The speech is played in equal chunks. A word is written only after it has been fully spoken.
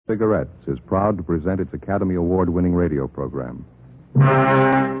Cigarettes is proud to present its Academy Award-winning radio program. The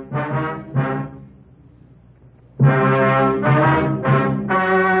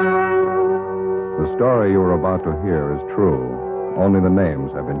story you are about to hear is true. Only the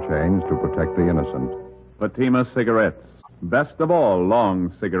names have been changed to protect the innocent. Fatima Cigarettes, best of all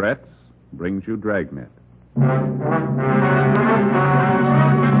long cigarettes, brings you Dragnet.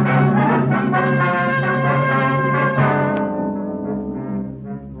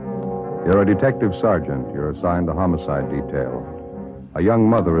 You're a detective sergeant. You're assigned to homicide detail. A young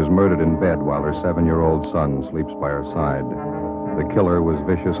mother is murdered in bed while her 7-year-old son sleeps by her side. The killer was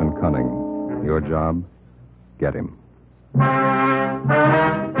vicious and cunning. Your job? Get him.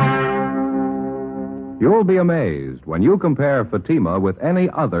 You'll be amazed when you compare Fatima with any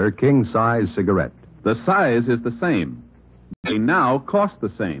other king-size cigarette. The size is the same. They now cost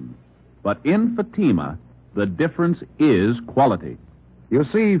the same. But in Fatima, the difference is quality. You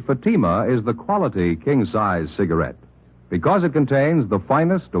see, Fatima is the quality king-size cigarette because it contains the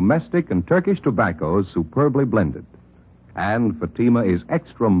finest domestic and Turkish tobaccos superbly blended. And Fatima is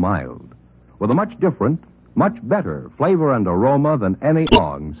extra mild, with a much different, much better flavor and aroma than any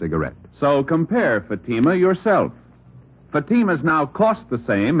long cigarette. So compare Fatima yourself. Fatimas now cost the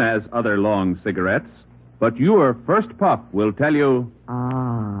same as other long cigarettes, but your first puff will tell you...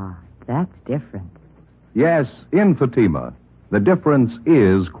 Ah, that's different. Yes, in Fatima, the difference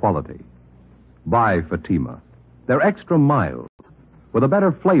is quality. Buy Fatima. They're extra mild, with a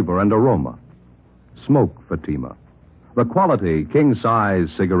better flavor and aroma. Smoke Fatima, the quality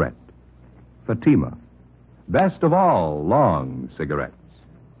king-size cigarette. Fatima, best of all long cigarettes.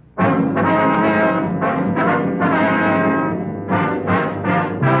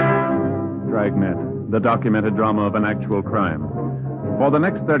 Dragnet, the documented drama of an actual crime. For the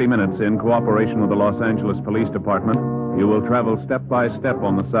next 30 minutes, in cooperation with the Los Angeles Police Department, you will travel step by step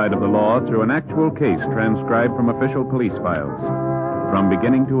on the side of the law through an actual case transcribed from official police files. From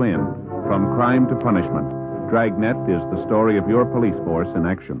beginning to end, from crime to punishment, Dragnet is the story of your police force in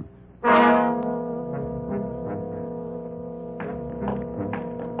action.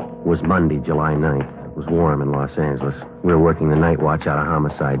 It was Monday, July 9th. It was warm in Los Angeles. We were working the night watch out of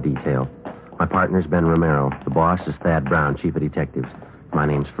homicide detail. My partner's Ben Romero. The boss is Thad Brown, chief of detectives. My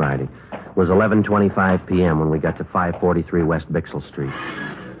name's Friday. It was 11:25 p.m. when we got to 543 West Bixel Street.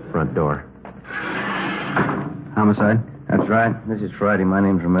 Front door. Homicide? That's right. This is Friday. My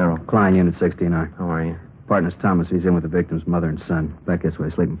name's Romero. Klein, Unit 69. How are you? Partner's Thomas. He's in with the victim's mother and son. Back this way,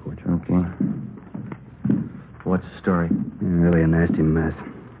 sleeping porch. Okay. What's the story? Really a nasty mess.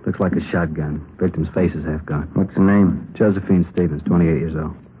 Looks like a shotgun. Victim's face is half gone. What's the name? Josephine Stevens, 28 years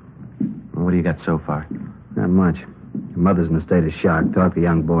old. What do you got so far? Not much. Her mother's in a state of shock. Talked to the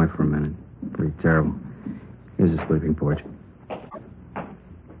young boy for a minute. Pretty terrible. Here's the sleeping porch.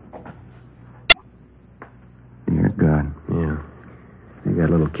 Dear God. Yeah. You got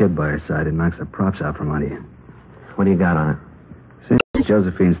a little kid by her side. It knocks the props out from under you. What do you got on it? Since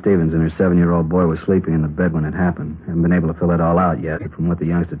Josephine Stevens and her 7-year-old boy was sleeping in the bed when it happened. Haven't been able to fill it all out yet. From what the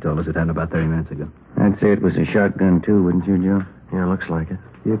youngster told us, it happened about 30 minutes ago. I'd say it was a shotgun, too, wouldn't you, Joe? Yeah, looks like it.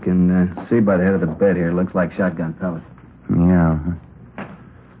 You can see by the head of the bed here. It looks like shotgun pellets. Yeah.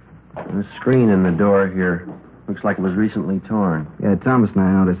 The screen in the door here looks like it was recently torn. Yeah, Thomas and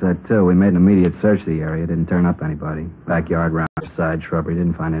I noticed that, too. We made an immediate search of the area. Didn't turn up anybody. Backyard, round, side, shrubbery.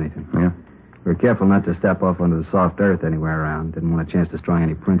 Didn't find anything. Yeah? We were careful not to step off onto the soft earth anywhere around. Didn't want a chance destroying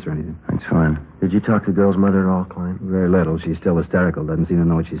any prints or anything. That's fine. Did you talk to the girl's mother at all, Klein? Very little. She's still hysterical. Doesn't seem to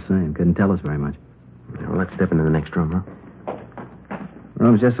know what she's saying. Couldn't tell us very much. Yeah, well, let's step into the next room, huh?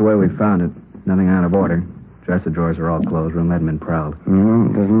 Room's just the way we found it. Nothing out of order. Dresser drawers are all closed. Room hadn't been prowled.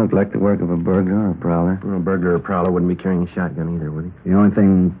 It doesn't look like the work of a burglar or a prowler. Well, a burglar or prowler wouldn't be carrying a shotgun either, would he? The only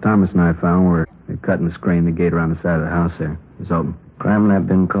thing Thomas and I found were a cut in the screen, the gate around the side of the house there. It's open. Crime lab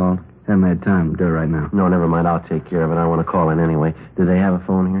been called? Haven't had time to do it right now. No, never mind. I'll take care of it. I want to call in anyway. Do they have a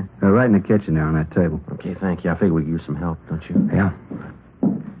phone here? Right in the kitchen there on that table. Okay, thank you. I figure we could use some help, don't you? Yeah.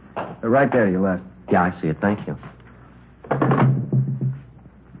 Right there, you left. Yeah, I see it. Thank you.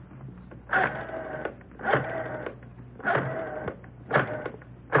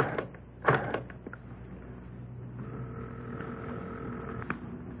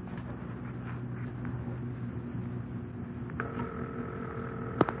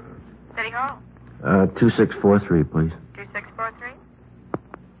 City Hall. 2643, please. 2643.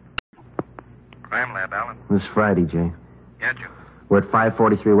 Crime Lab, Alan. This is Friday, Jay. Yeah, Joe. We're at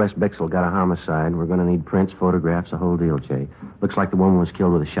 543 West Bixel. Got a homicide. We're going to need prints, photographs, a whole deal, Jay. Looks like the woman was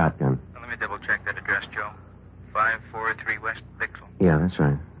killed with a shotgun. Let me double check that address, Joe. 543 West Bixel. Yeah, that's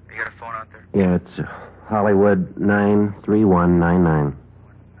right. You got a phone out there? Yeah, it's Hollywood 93199. 93199.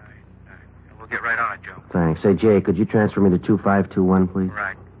 Thanks. Say, Jay, could you transfer me to 2521, please?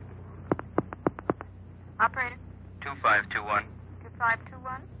 Right. Operator, 2521.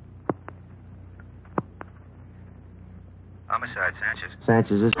 2521. Homicide, Sanchez.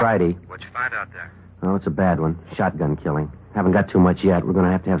 Sanchez, it's Friday. What'd you find out there? Oh, it's a bad one. Shotgun killing. Haven't got too much yet. We're going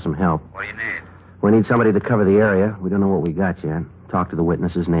to have some help. What do you need? We need somebody to cover the area. We don't know what we got yet. Talk to the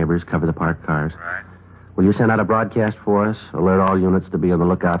witnesses, neighbors, cover the parked cars. Right. Will you send out a broadcast for us? Alert all units to be on the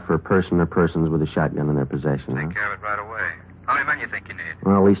lookout for a person or persons with a shotgun in their possession. Take care of it right away. How many men you think you need?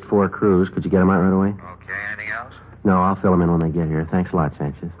 Well, at least 4 crews. Could you get them out right away? Okay, anything else? No, I'll fill them in when they get here. Thanks a lot,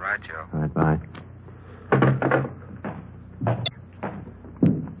 Sanchez. Right, Joe. All right, bye.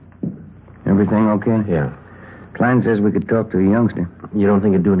 Everything okay? Yeah. Klein says we could talk to the youngster. You don't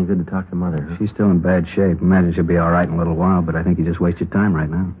think it'd do any good to talk to Mother, huh? She's still in bad shape. Imagine she'll be all right in a little while, but I think you just wasted time right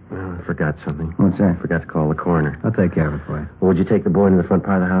now. Oh, I forgot something. What's that? I forgot to call the coroner. I'll take care of it for you. Well, would you take the boy into the front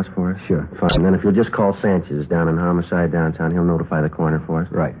part of the house for us? Sure. Fine. Then if you'll just call Sanchez down in Homicide downtown, he'll notify the coroner for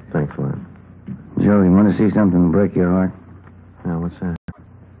us. Right. Thanks a lot. Joe, you want to see something to break your heart? Now, what's that?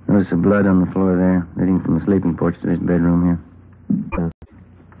 Notice the blood on the floor there, leading from the sleeping porch to this bedroom here.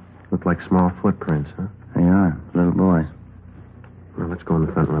 Look like small footprints, huh? They are. Little boys. Well, let's go in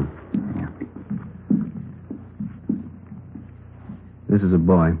the front room. Yeah. This is a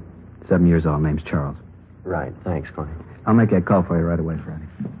boy, 7 years old, name's Charles. Right. Thanks, Connie. I'll make that call for you right away, Friday.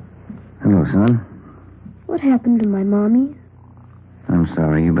 Hello, son. What happened to my mommy? I'm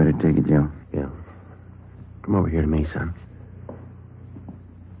sorry. You better take it, Joe. Yeah. Come over here to me, son.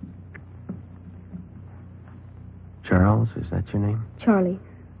 Charles, is that your name? Charlie.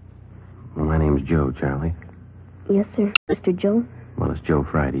 Well, my name's Joe, Charlie. Yes, sir. Mr. Joe? Well, it's Joe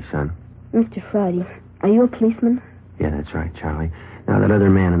Friday, son. Mr. Friday. Are you a policeman? Yeah, that's right, Charlie. Now, that other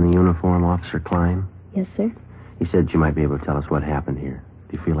man in the uniform, Officer Klein, Yes, sir. he said you might be able to tell us what happened here.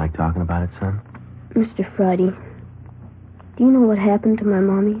 Do you feel like talking about it, son? Mr. Friday, do you know what happened to my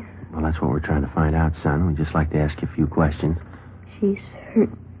mommy? Well, that's what we're trying to find out, son. We'd just like to ask you a few questions. She's hurt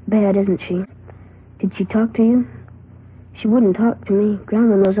bad, isn't she? Did she talk to you? She wouldn't talk to me.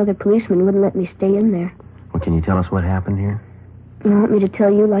 Grandma and those other policemen wouldn't let me stay in there. Well, can you tell us what happened here? You want me to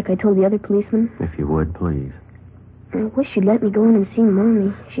tell you like I told the other policemen? If you would, please. I wish you'd let me go in and see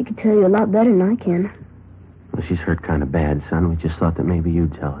Mommy. She could tell you a lot better than I can. Well, she's hurt kind of bad, son. We just thought that maybe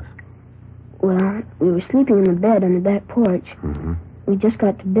you'd tell us. Well, we were sleeping in the bed on the back porch. Mm-hmm. We just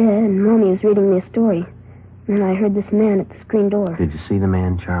got to bed, and Mommy was reading me a story. And then I heard this man at the screen door. Did you see the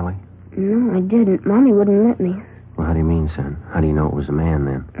man, Charlie? No, I didn't. Mommy wouldn't let me. Well, how do you mean, son? How do you know it was a man,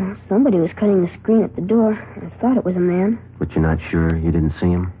 then? Somebody was cutting the screen at the door. I thought it was a man. But you're not sure? You didn't see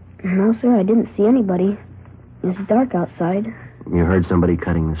him? No, sir, I didn't see anybody. It was dark outside. You heard somebody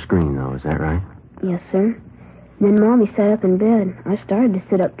cutting the screen, though, is that right? Yes, sir. Then Mommy sat up in bed. I started to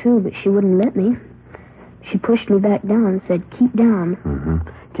sit up, too, but she wouldn't let me. She pushed me back down and said, keep down. Mm-hmm.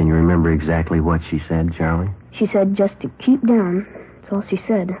 Can you remember exactly what she said, Charlie? She said just to keep down. That's all she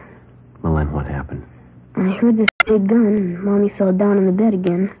said. Well, then what happened? I heard this big gun, and Mommy fell down in the bed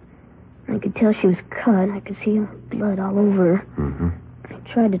again. I could tell she was cut. I could see blood all over her. Mm-hmm.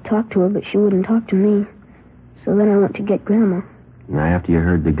 I tried to talk to her, but she wouldn't talk to me. So then I went to get Grandma. Now, after you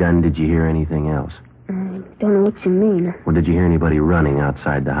heard the gun, did you hear anything else? I don't know what you mean. Well, did you hear anybody running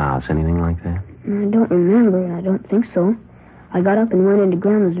outside the house? Anything like that? I don't remember. I don't think so. I got up and went into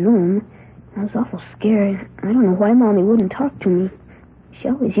Grandma's room. I was awful scared. I don't know why Mommy wouldn't talk to me. She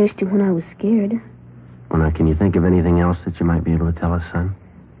always used to when I was scared. Well, now, can you think of anything else that you might be able to tell us, son?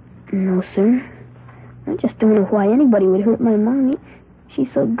 No, sir. I just don't know why anybody would hurt my Mommy.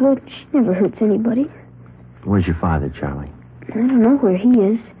 She's so good. She never hurts anybody. Where's your father, Charlie? I don't know where he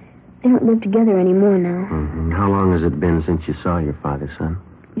is. They don't live together anymore now. Mm-hmm. How long has it been since you saw your father, son?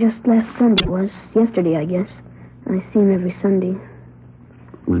 Just last Sunday was. Yesterday, I guess. I see him every Sunday.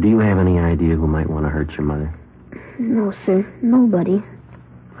 Well, do you have any idea who might want to hurt your mother? No, sir. Nobody.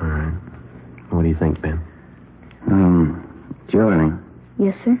 All right. What do you think, Ben? Charlie,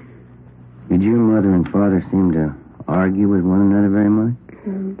 Yes, sir. did your mother and father seem to argue with one another very much?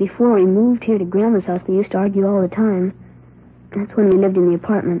 Before we moved here to Grandma's house, they used to argue all the time. That's when we lived in the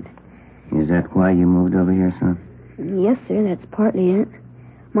apartment. Is that why you moved over here, son? Yes, sir, that's partly it.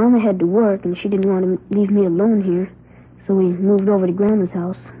 Mama had to work, and she didn't want to leave me alone here. So we moved over to Grandma's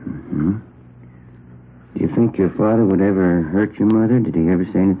house. Mm-hmm. Do you think your father would ever hurt your mother? Did he ever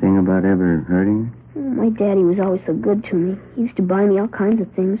say anything about ever hurting her? My daddy was always so good to me. He used to buy me all kinds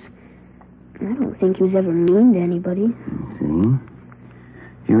of things. I don't think he was ever mean to anybody. I see.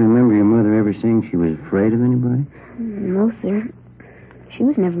 Do you remember your mother ever saying she was afraid of anybody? No, sir. She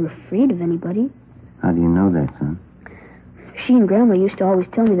was never afraid of anybody. How do you know that, son? She and Grandma used to always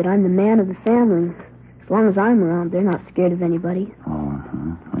tell me that I'm the man of the family. It's long as I'm around, they're not scared of anybody. Oh,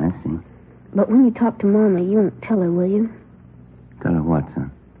 I see. But when you talk to Mama, you won't tell her, will you? Tell her what,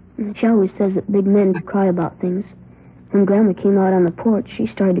 son? She always says that big men cry about things. When Grandma came out on the porch, she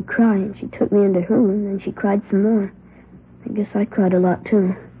started to cry, and she took me into her room, and she cried some more. I guess I cried a lot,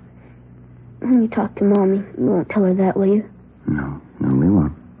 too. When you talk to Mommy, you won't tell her that, will you? No, we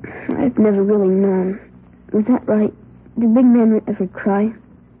won't. I've never really known. Was that right? Do big men ever cry?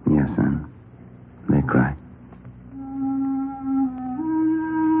 Yes, son. They cry.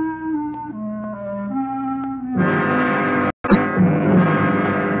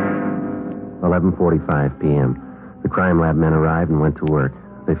 $11:45 p.m. The crime lab men arrived and went to work.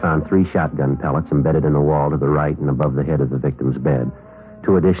 They found 3 shotgun pellets embedded in the wall to the right and above the head of the victim's bed.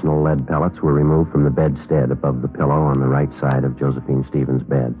 2 additional lead pellets were removed from the bedstead above the pillow on the right side of Josephine Stevens'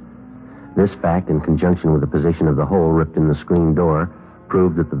 bed. This fact, in conjunction with the position of the hole ripped in the screen door,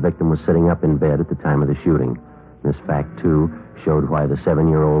 proved that the victim was sitting up in bed at the time of the shooting. This fact, too, showed why the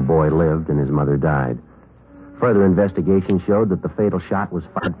 7-year-old boy lived and his mother died. Further investigation showed that the fatal shot was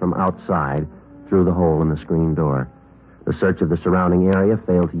fired from outside through the hole in the screen door. The search of the surrounding area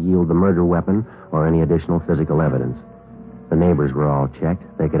failed to yield the murder weapon or any additional physical evidence. The neighbors were all checked.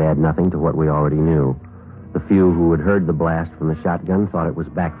 They could add nothing to what we already knew. The few who had heard the blast from the shotgun thought it was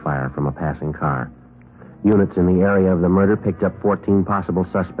backfire from a passing car. Units in the area of the murder picked up 14 possible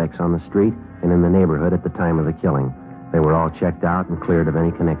suspects on the street and in the neighborhood at the time of the killing. They were all checked out and cleared of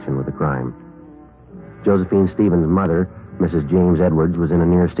any connection with the crime. Josephine Stevens' mother, Mrs. James Edwards, was in a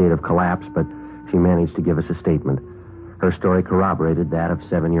near state of collapse, but she managed to give us a statement. Her story corroborated that of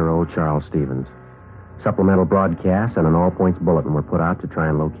 7-year-old Charles Stevens. Supplemental broadcasts and an all-points bulletin were put out to try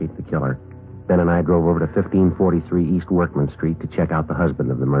and locate the killer. Ben and I drove over to 1543 East Workman Street to check out the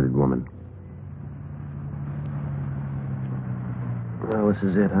husband of the murdered woman. Well, this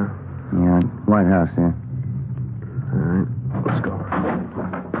is it, huh? Yeah, White House here. All right, let's go.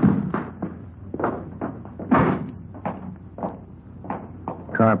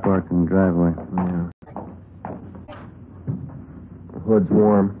 Car parked in the driveway. Yeah. The hood's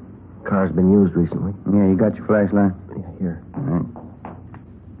warm. Car's been used recently. Yeah, you got your flashlight? Yeah, here. All right.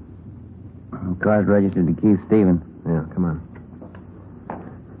 The car's registered to Keith Stevens. Yeah, come on.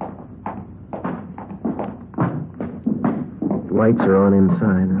 The lights are on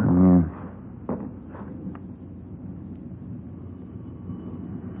inside, huh?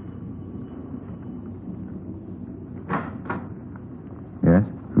 Yeah. Yes?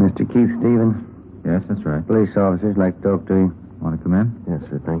 Mr. Keith Stevens. Yes, that's right. Police officers like to talk to you. Want to come in? Yes,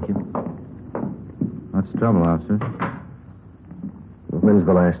 sir, thank you. What's the trouble, officer? When's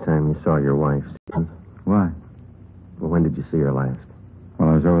the last time you saw your wife, Stevens? Why? Well, when did you see her last? Well,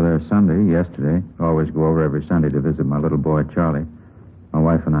 I was over there Sunday, yesterday. Always go over every Sunday to visit my little boy, Charlie. My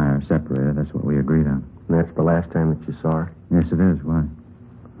wife and I are separated. That's what we agreed on. And that's the last time that you saw her? Yes, it is. Why?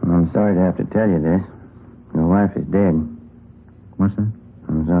 Well, I'm sorry to have to tell you this. Your wife is dead. What's that?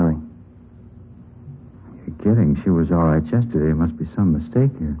 I'm sorry. You're kidding. She was all right yesterday. Must be some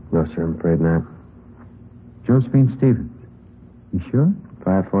mistake here. No, sir, I'm afraid not. Josephine Stevens. You sure?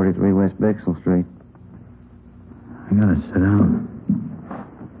 543 West Bixel Street. I gotta sit down.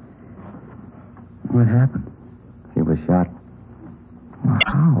 What happened? She was shot. Well,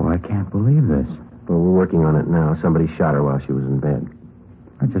 how? I can't believe this. Well, we're working on it now. Somebody shot her while she was in bed.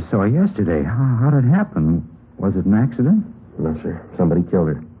 I just saw her yesterday. How did it happen? Was it an accident? No, sir. Somebody killed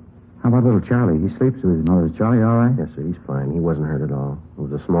her. How about little Charlie? He sleeps with his mother. Is Charlie all right? Yes, sir. He's fine. He wasn't hurt at all. It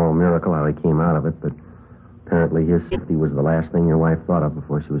was a small miracle how he came out of it, but apparently his safety was the last thing your wife thought of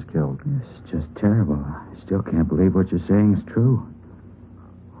before she was killed. It's just terrible. I still can't believe what you're saying is true.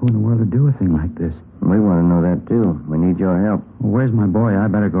 Who in the world would do a thing like this? We want to know that, too. We need your help. Well, where's my boy? I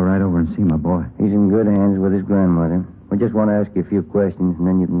better go right over and see my boy. He's in good hands with his grandmother. We just want to ask you a few questions, and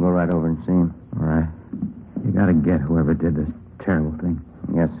then you can go right over and see him. All right. You gotta get whoever did this terrible thing.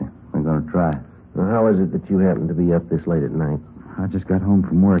 Yes, sir. We're going to try. Well, how is it that you happen to be up this late at night? I just got home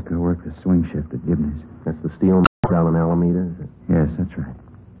from work. I worked the swing shift at Gibney's. That's the steel mill down in Alameda, is it? Yes, that's right.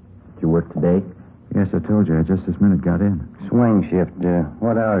 Did you work today? Yes, I told you. I just this minute got in. Swing shift.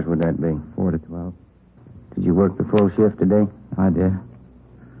 What hours would that be? 4 to 12. Did you work the full shift today? I did.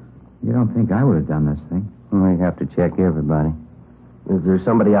 You don't think I would have done this thing? We have to check everybody. Is there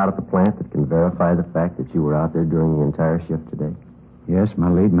somebody out at the plant that can verify the fact that you were out there during the entire shift today? Yes, my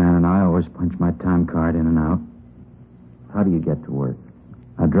lead man and I always punch my time card in and out. How do you get to work?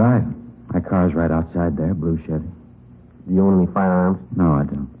 I drive. My car's right outside there, blue Chevy. Do you own any firearms? No, I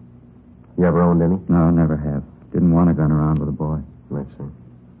don't. You ever owned any? No, never have. Didn't want a gun around with a boy. I see.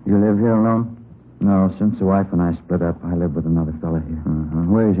 You live here alone? No, since the wife and I split up, I live with another fella here.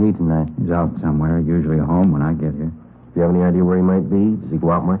 Where is he tonight? He's out somewhere, usually home when I get here. Do you have any idea where he might be? Does he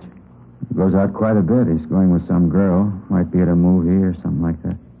go out much? He goes out quite a bit. He's going with some girl. Might be at a movie or something like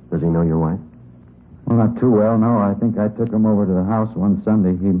that. Does he know your wife? Well, not too well, no. I think I took him over to the house one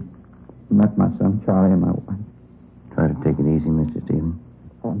Sunday. He met my son Charlie and my wife. Try to take it easy, Mr. Stevens.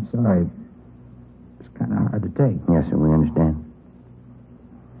 Oh, I'm sorry. It's kind of hard to take. Yes, sir, we understand.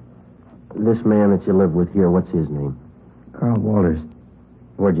 This man that you live with here, what's his name? Carl Walters.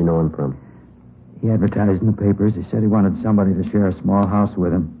 Where'd you know him from? He advertised in the papers. He said he wanted somebody to share a small house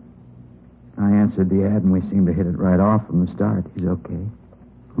with him. I answered the ad, and we seemed to hit it right off from the start. He's okay.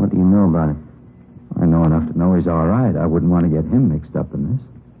 What do you know about him? I know enough to know he's all right. I wouldn't want to get him mixed up in this.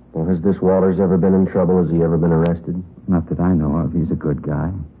 Well, has this Walters ever been in trouble? Has he ever been arrested? Not that I know of. He's a good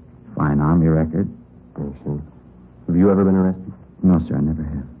guy. Fine Army record. I see. Have you ever been arrested? No, sir, I never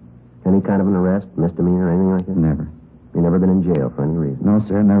have. Any kind of an arrest, misdemeanor, anything like that? Never. You never been in jail for any reason? No,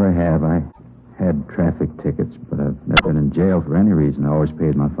 sir, never have. I had traffic tickets, but I've never been in jail for any reason. I always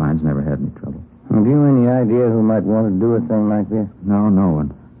paid my fines, never had any trouble. Have you any idea who might want to do a thing like this? No, no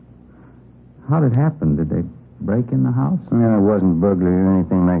one. How did it happen? Did they break in the house? No, it wasn't burglary or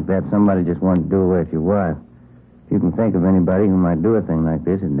anything like that. Somebody just wanted to do away with your wife. If you can think of anybody who might do a thing like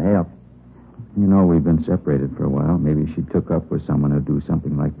this, it'd help. You know, we've been separated for a while. Maybe she took up with someone who'd do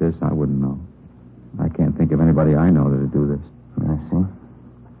something like this. I wouldn't know. I can't think of anybody I know that'd do this. I see.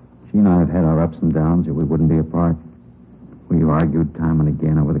 She and I have had our ups and downs, or we wouldn't be apart. We've argued time and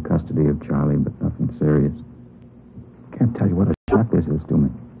again over the custody of Charlie, but nothing serious. Can't tell you what a shock this is to me.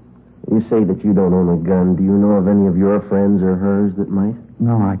 You say that you don't own a gun. Do you know of any of your friends or hers that might?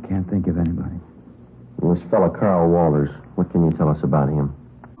 No, I can't think of anybody. Well, this fella, Carl Walters, what can you tell us about him?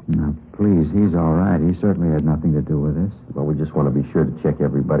 Now, please, he's all right. He certainly had nothing to do with this. Well, we just want to be sure to check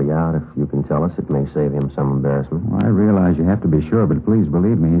everybody out. If you can tell us, it may save him some embarrassment. Well, I realize you have to be sure, but please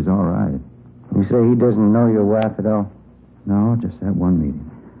believe me, he's all right. You say he doesn't know your wife at all? No, just that one meeting.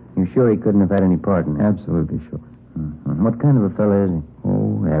 You're sure he couldn't have had any part in it? Absolutely sure. What kind of a fellow is he?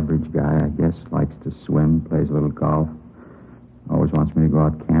 Oh, average guy, I guess. Likes to swim, plays a little golf. Always wants me to go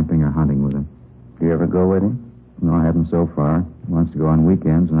out camping or hunting with him. Do you ever go with him? No, I haven't so far. He wants to go on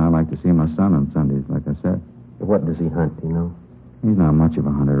weekends, and I like to see my son on Sundays, like I said. What does he hunt, do you know? He's not much of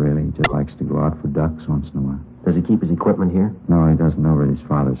a hunter, really. He just likes to go out for ducks once in a while. Does he keep his equipment here? No, he doesn't over at his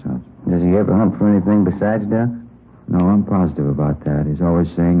father's house. Does he ever hunt for anything besides ducks? No, I'm positive about that. He's always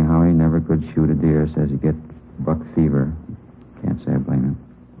saying how he never could shoot a deer. Says he gets buck fever. Can't say I blame him.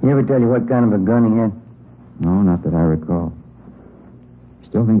 He ever tell you what kind of a gun he had? No, not that I recall.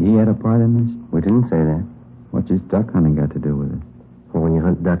 Still think he had a part in this? We didn't say that. What's his duck hunting got to do with it? Well, when you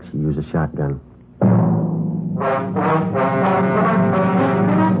hunt ducks, you use a shotgun.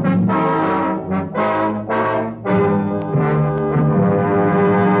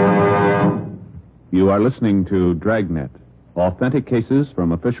 You are listening to Dragnet, authentic cases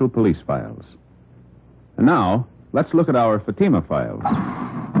from official police files. And now, let's look at our Fatima files.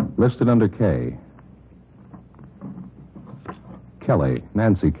 Listed under K. Kelly,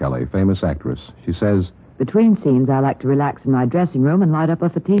 Nancy Kelly, famous actress. She says, Between scenes, I like to relax in my dressing room and light up a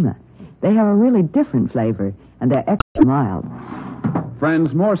Fatima. They have a really different flavor, and they're extra mild.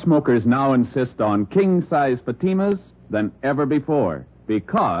 Friends, more smokers now insist on king-size Fatimas than ever before,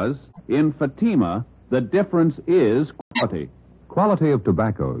 because in Fatima, the difference is quality. quality of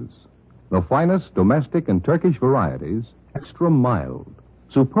tobaccos. The finest domestic and Turkish varieties, extra mild,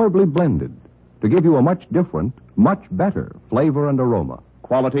 superbly blended, to give you a much different, much better flavor and aroma.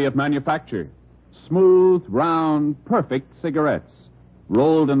 Quality of manufacture. Smooth, round, perfect cigarettes.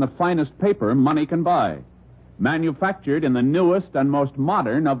 Rolled in the finest paper money can buy. Manufactured in the newest and most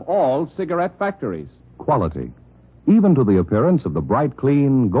modern of all cigarette factories. Quality, even to the appearance of the bright,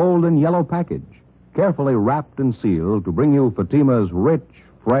 clean, gold and yellow package, carefully wrapped and sealed to bring you Fatima's rich,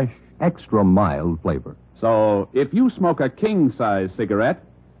 fresh, extra mild flavor. So, if you smoke a king-size cigarette,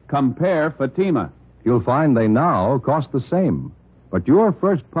 compare Fatima. You'll find they now cost the same, but your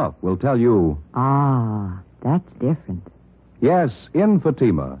first puff will tell you, Ah, that's different. yes, in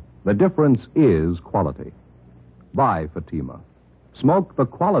Fatima, the difference is quality. Buy Fatima. Smoke the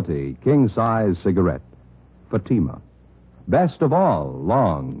quality king-size cigarette. Fatima. Best of all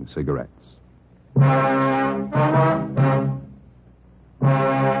long cigarettes.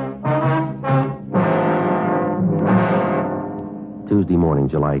 Tuesday morning,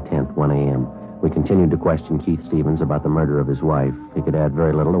 July 10th, 1 a.m. We continued to question Keith Stevens about the murder of his wife. He could add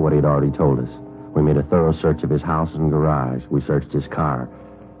very little to what he'd already told us. We made a thorough search of his house and garage. We searched his car.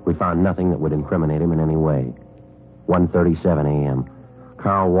 We found nothing that would incriminate him in any way. 1:37 a.m.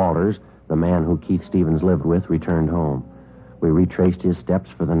 Carl Walters, the man who Keith Stevens lived with, returned home. We retraced his steps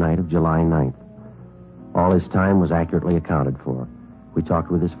for the night of July 9th. All his time was accurately accounted for. We talked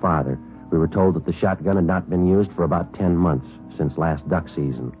with his father. We were told that the shotgun had not been used for about 10 months, since last duck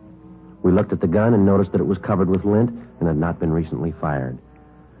season. We looked at the gun and noticed that it was covered with lint and had not been recently fired.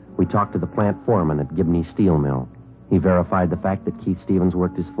 We talked to the plant foreman at Gibney Steel Mill. He verified the fact that Keith Stevens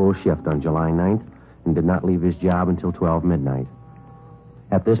worked his full shift on July 9th and did not leave his job until 12 midnight.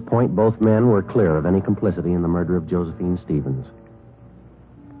 At this point, both men were clear of any complicity in the murder of Josephine Stevens.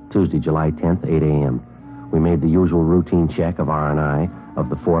 Tuesday, July 10th, 8 a.m. We made the usual routine check of R&I of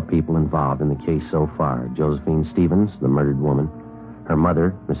the 4 people involved in the case so far. Josephine Stevens, the murdered woman, her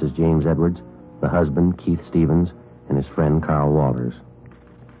mother, Mrs. James Edwards, the husband, Keith Stevens, and his friend, Carl Walters.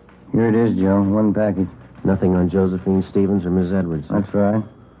 Here it is, Joe. One package. Nothing on Josephine Stevens or Miss Edwards. That's right.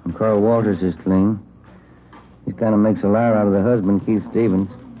 And Carl Walters is clean. He kind of makes a liar out of the husband, Keith Stevens.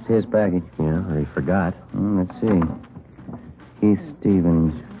 It's his package. Yeah, or he forgot. Let's see. Keith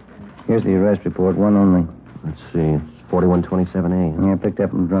Stevens. Here's the arrest report, one only. Let's see. It's 4127A. Yeah, picked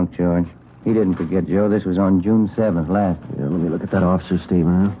up in drunk charge. He didn't forget, Joe. This was on June 7th, last. Yeah, let me look at that officer,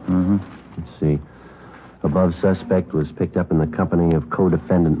 Stephen, huh? Mm-hmm. Let's see. Above suspect was picked up in the company of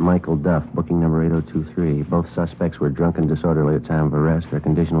co-defendant Michael Duff, booking number 8023. Both suspects were drunk and disorderly at time of arrest. Their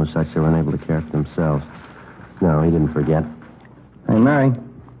condition was such they were unable to care for themselves. No, he didn't forget. Hey, Mary.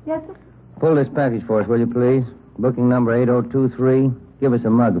 Yes, sir? Pull this package for us, will you, please? Booking number 8023. Give us a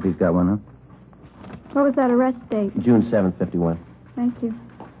mug if he's got one, huh? What was that arrest date? June 7th, 51. Thank you.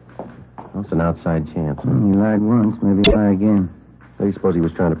 Well, it's an outside chance. Huh? He lied once. Maybe he'll lie again. What do you suppose he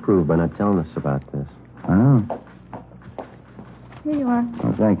was trying to prove by not telling us about this? Oh. Here you are.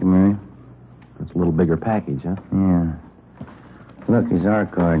 Well, thank you, Mary. It's a little bigger package, huh? Yeah. Look, his R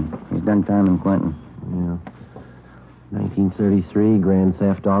card. He's done time in Quentin. Yeah. 1933, Grand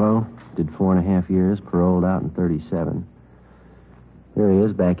Theft Auto. Did 4.5 years, paroled out in 37. Here he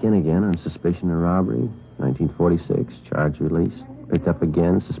is, back in again on suspicion of robbery. 1946, charge released. Picked up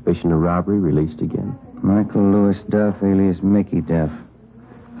again, suspicion of robbery, released again. Michael Lewis Duff, alias Mickey Duff.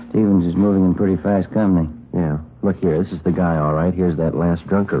 Stevens is moving in pretty fast company. Yeah. Look here, this is the guy, all right. Here's that last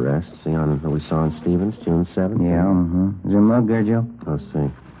drunk arrest. See on that we saw on Stevens, June 7th? Yeah, Is there a mug there, Joe? Let's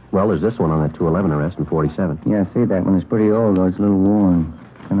see. Well, there's this one on that 211 arrest in 47. Yeah, I see that one. It's pretty old, though. It's a little worn.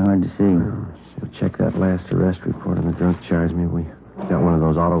 Kind of hard to see. We'll check that last arrest report on the drunk charge. Maybe we got one of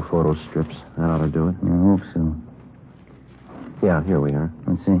those auto photo strips. That ought to do it. I hope so. Yeah, here we are.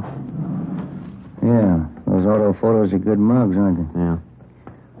 Let's see. Yeah, those auto photos are good mugs, aren't they? Yeah.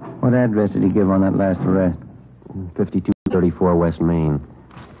 What address did he give on that last arrest? 5234 West Main.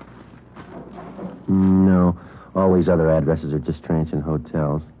 No. All these other addresses are just transient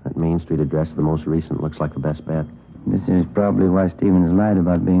hotels. That Main Street address, the most recent, looks like the best bet. This is probably why Stevens lied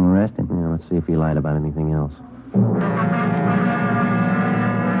about being arrested. Yeah, let's see if he lied about anything else.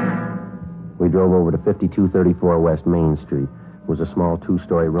 We drove over to 5234 West Main Street. It was a small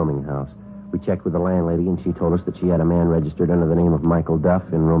 2-story rooming house. We checked with the landlady, and she told us that she had a man registered under the name of Michael Duff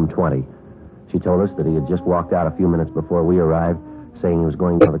in room 20. She told us that he had just walked out a few minutes before we arrived, saying he was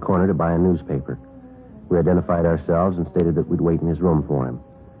going down the corner to buy a newspaper. We identified ourselves and stated that we'd wait in his room for him.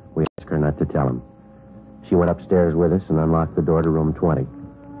 We asked her not to tell him. She went upstairs with us and unlocked the door to room 20.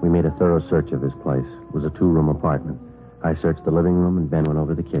 We made a thorough search of his place. It was a 2-room apartment. I searched the living room, and Ben went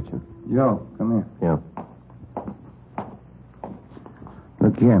over the kitchen. Joe, come here. Yeah.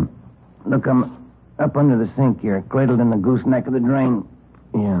 Look here. Look, I'm up under the sink here, cradled in the gooseneck of the drain.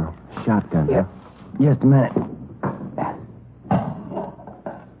 Yeah, shotgun. Yeah. Just a minute.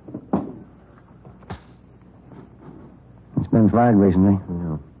 It's been fired recently.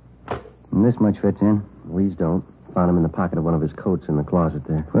 Yeah. And this much fits in. These don't. Found him in the pocket of one of his coats in the closet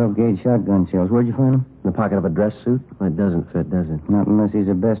there. 12-gauge shotgun shells. Where'd you find them? In the pocket of a dress suit? That doesn't fit, does it? Not unless he's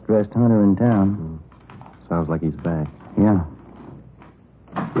the best-dressed hunter in town. Sounds like he's back. Yeah.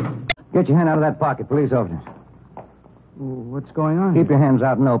 Get your hand out of that pocket, police officers. What's going on? Keep your hands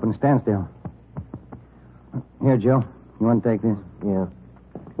out and open. Stand still. Here, Joe. You want to take this? Yeah.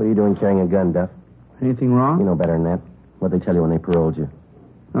 What are you doing carrying a gun, Duff? Anything wrong? You know better than that. What'd they tell you when they paroled you?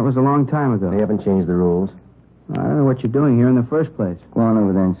 That was a long time ago. They haven't changed the rules. I don't know what you're doing here in the first place. Go on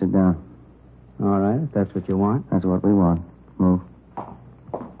over there and sit down. All right, if that's what you want. That's what we want. Move.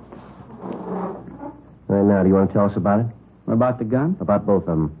 Right now, do you want to tell us about it? About the gun? About both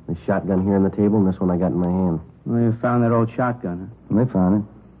of them. This shotgun here on the table and this one I got in my hand. Well, you found that old shotgun, huh? We found it.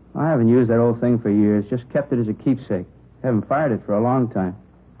 I haven't used that old thing for years. Just kept it as a keepsake. Haven't fired it for a long time.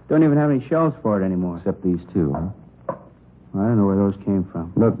 Don't even have any shells for it anymore. Except these two, huh? I don't know where those came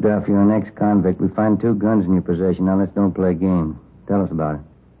from. Look, Duff, you're an ex-convict. We find 2 guns in your possession. Now let's don't play games. Tell us about it.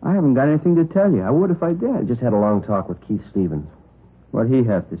 I haven't got anything to tell you. I would if I I did. just had a long talk with Keith Stevens. What'd he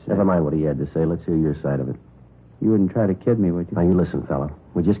have to say? Never mind what he had to say. Let's hear your side of it. You wouldn't try to kid me, would you? Now, you listen, fella.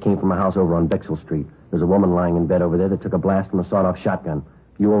 We just came from a house over on Bexell Street. There's a woman lying in bed over there that took a blast from a sawed-off shotgun.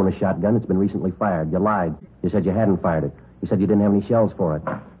 You own a shotgun. It's been recently fired. You lied. You said you hadn't fired it. You said you didn't have any shells for it.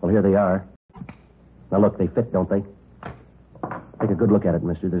 Well, here they are. Now, look, they fit, don't they? Take a good look at it,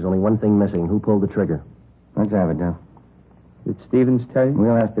 mister. There's only one thing missing. Who pulled the trigger? Let's have it, Duff. Did Stevens tell you?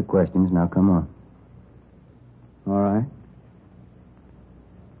 We'll ask the questions. Now, come on. All right.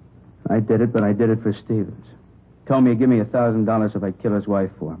 I did it, but I did it for Stevens. Told me he'd give me $1,000 if I kill his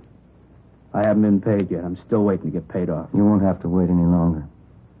wife for him. I haven't been paid yet. I'm still waiting to get paid off. You won't have to wait any longer.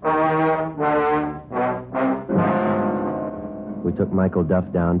 We took Michael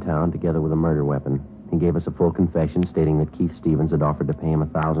Duff downtown together with a murder weapon. He gave us a full confession stating that Keith Stevens had offered to pay him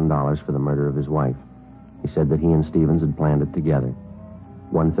 $1,000 for the murder of his wife. He said that he and Stevens had planned it together.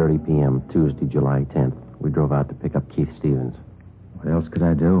 1:30 p.m., Tuesday, July 10th. We drove out to pick up Keith Stevens. What else could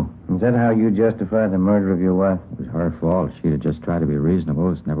I do? Is that how you justify the murder of your wife? It was her fault. She'd have just tried to be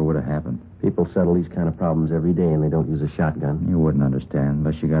reasonable. This never would have happened. People settle these kind of problems every day, and they don't use a shotgun. You wouldn't understand.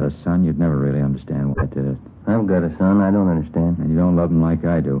 Unless you got a son, you'd never really understand why I did it. I've got a son. I don't understand. And you don't love him like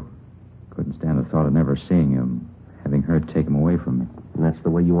I do. Couldn't stand the thought of never seeing him, having her take him away from me. And that's the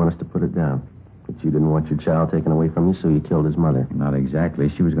way you want us to put it down. But you didn't want your child taken away from you, so you killed his mother. Not exactly.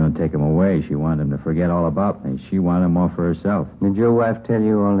 She was going to take him away. She wanted him to forget all about me. She wanted him all for herself. Did your wife tell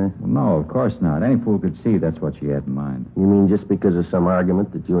you all this? Well, no, of course not. Any fool could see that's what she had in mind. You mean just because of some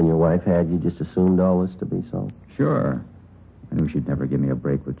argument that you and your wife had, you just assumed all this to be so? Sure. I knew she'd never give me a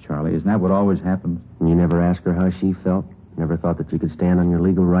break with Charlie. Isn't that what always happens? And you never asked her how she felt? Never thought that you could stand on your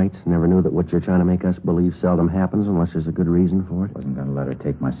legal rights? Never knew that what you're trying to make us believe seldom happens unless there's a good reason for it? Wasn't going to let her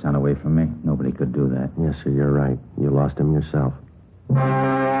take my son away from me. Nobody could do that. Yes, sir, you're right. You lost him yourself.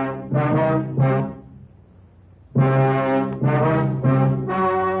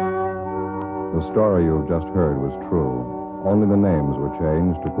 The story you've just heard was true. Only the names were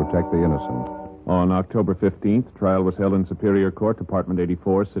changed to protect the innocent. On October 15th, trial was held in Superior Court, Department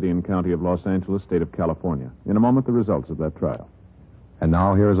 84, City and County of Los Angeles, State of California. In a moment, the results of that trial. And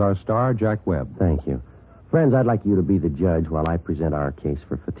now here's our star, Jack Webb. Thank you. Friends, I'd like you to be the judge while I present our case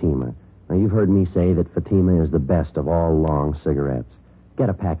for Fatima. Now, you've heard me say that Fatima is the best of all long cigarettes. Get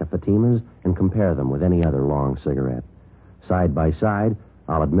a pack of Fatimas and compare them with any other long cigarette. Side by side,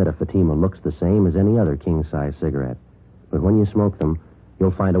 I'll admit a Fatima looks the same as any other king-size cigarette. But when you smoke them,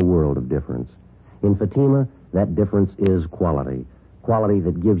 you'll find a world of difference. In Fatima, that difference is quality. Quality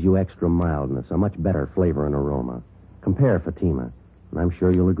that gives you extra mildness, a much better flavor and aroma. Compare Fatima, and I'm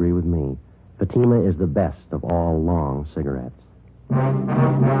sure you'll agree with me. Fatima is the best of all long cigarettes.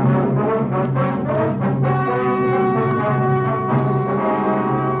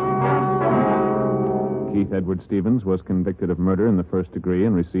 Keith Edward Stevens was convicted of murder in the first degree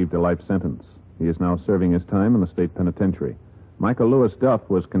and received a life sentence. He is now serving his time in the state penitentiary. Michael Lewis Duff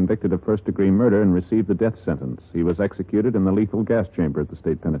was convicted of first-degree murder and received the death sentence. He was executed in the lethal gas chamber at the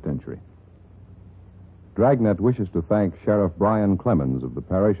state penitentiary. Dragnet wishes to thank Sheriff Brian Clemens of the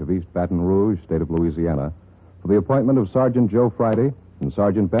parish of East Baton Rouge, state of Louisiana, for the appointment of Sergeant Joe Friday and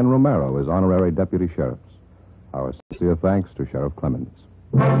Sergeant Ben Romero as honorary deputy sheriffs. Our sincere thanks to Sheriff Clemens.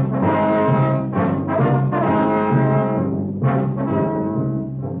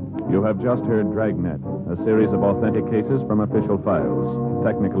 You have just heard Dragnet, a series of authentic cases from official files.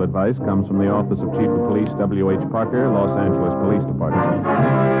 Technical advice comes from the Office of Chief of Police W.H. Parker, Los Angeles Police Department.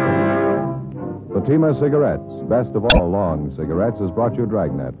 Fatima Cigarettes, best of all long cigarettes, has brought you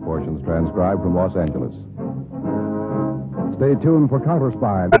Dragnet, portions transcribed from Los Angeles. Stay tuned for Counter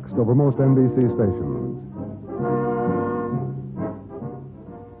Spy next over most NBC stations.